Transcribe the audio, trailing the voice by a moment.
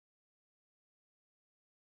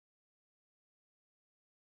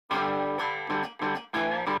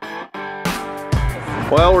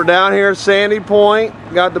Well, we're down here at Sandy Point.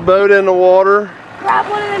 Got the boat in the water.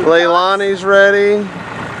 Leilani's ready.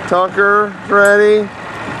 Tucker's ready.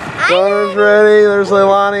 Gunner's ready. There's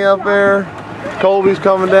Leilani up there. Colby's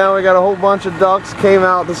coming down. We got a whole bunch of ducks came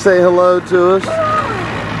out to say hello to us.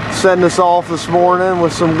 Send us off this morning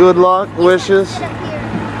with some good luck wishes.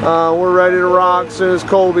 We're ready to rock as soon as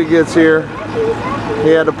Colby gets here. He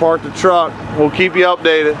had to park the truck. We'll keep you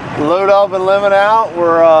updated. Load up and limit out.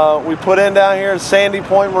 We put in down here at Sandy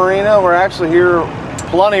Point Marina. We're actually here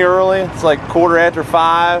plenty early. It's like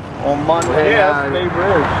 5:15 on Monday. Yeah, Bay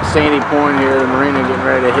Bridge. Sandy Point here, the marina getting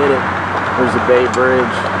ready to hit it. There's the Bay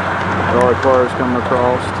Bridge. All the cars coming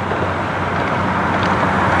across.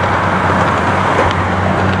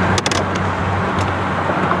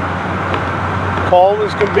 Cold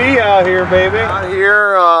as can be out here, baby. Out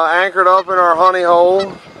here, anchored up in our honey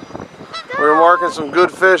hole. We were marking some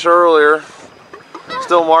good fish earlier.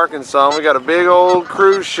 Still marking some. We got a big old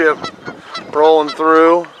cruise ship rolling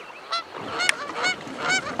through.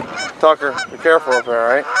 Tucker, be careful up there,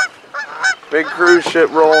 right? Big cruise ship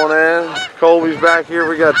rolling in. Colby's back here.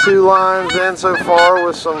 We got 2 lines in so far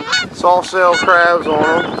with some soft shell crabs on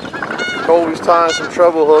them. Colby's tying some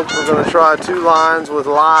treble hooks. We're going to try 2 lines with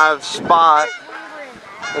live spot.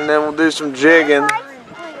 And then we'll do some jigging.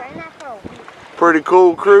 Pretty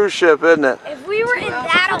cool cruise ship, isn't it? If we were in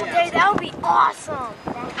that all day, that would be awesome.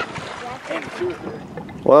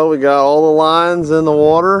 Well, we got all the lines in the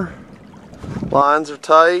water. Lines are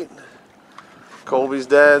tight. Colby's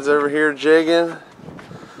dad's over here jigging.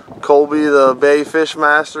 Colby, the Bay Fish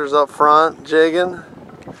Master's up front jigging.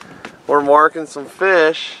 We're marking some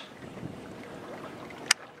fish.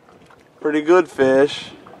 Pretty good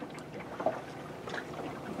fish.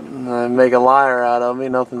 I make a liar out of me.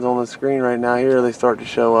 Nothing's on the screen right now. Here they start to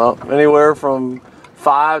show up. Anywhere from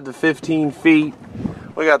 5 to 15 feet.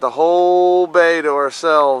 We got the whole bay to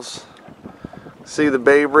ourselves. See the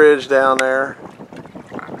Bay Bridge down there.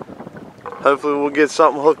 Hopefully we'll get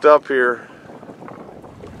something hooked up here.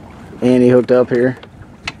 And he hooked up here.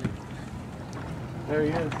 There he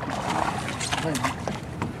is.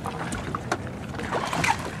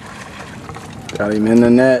 Got him in the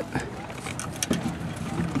net.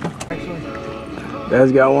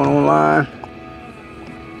 Dad's got one on line.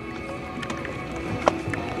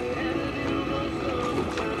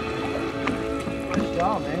 Good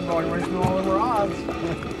job, man. You've already run through all of our odds.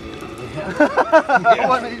 That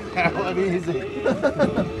wasn't easy.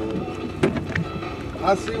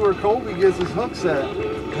 I see where Colby gets his hooks at.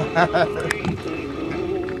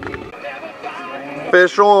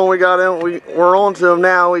 Fish on, we got him. We're on to him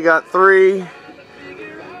now. We got 3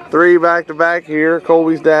 back to back here.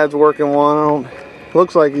 Colby's dad's working one.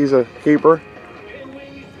 Looks like he's a keeper.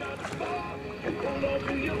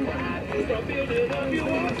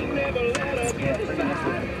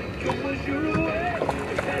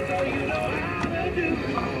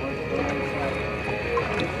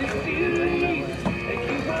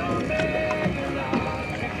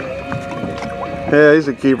 Yeah, he's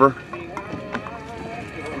a keeper.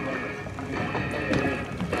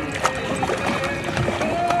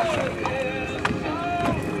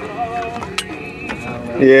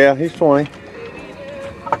 Yeah, he's 20.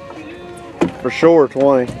 For sure,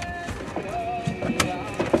 20.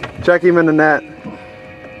 Check him in the net.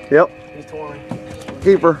 Yep. He's 20.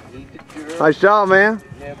 Keeper. Nice job, man.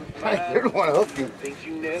 They're the one who hooked him.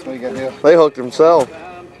 That's what you got to do. They hooked themselves.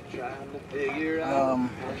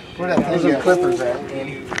 Where that thing clippers at?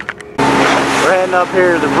 We're heading up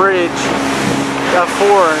here to the bridge. Got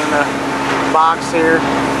 4 in the box here.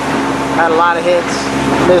 Had a lot of hits.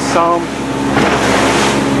 Missed some.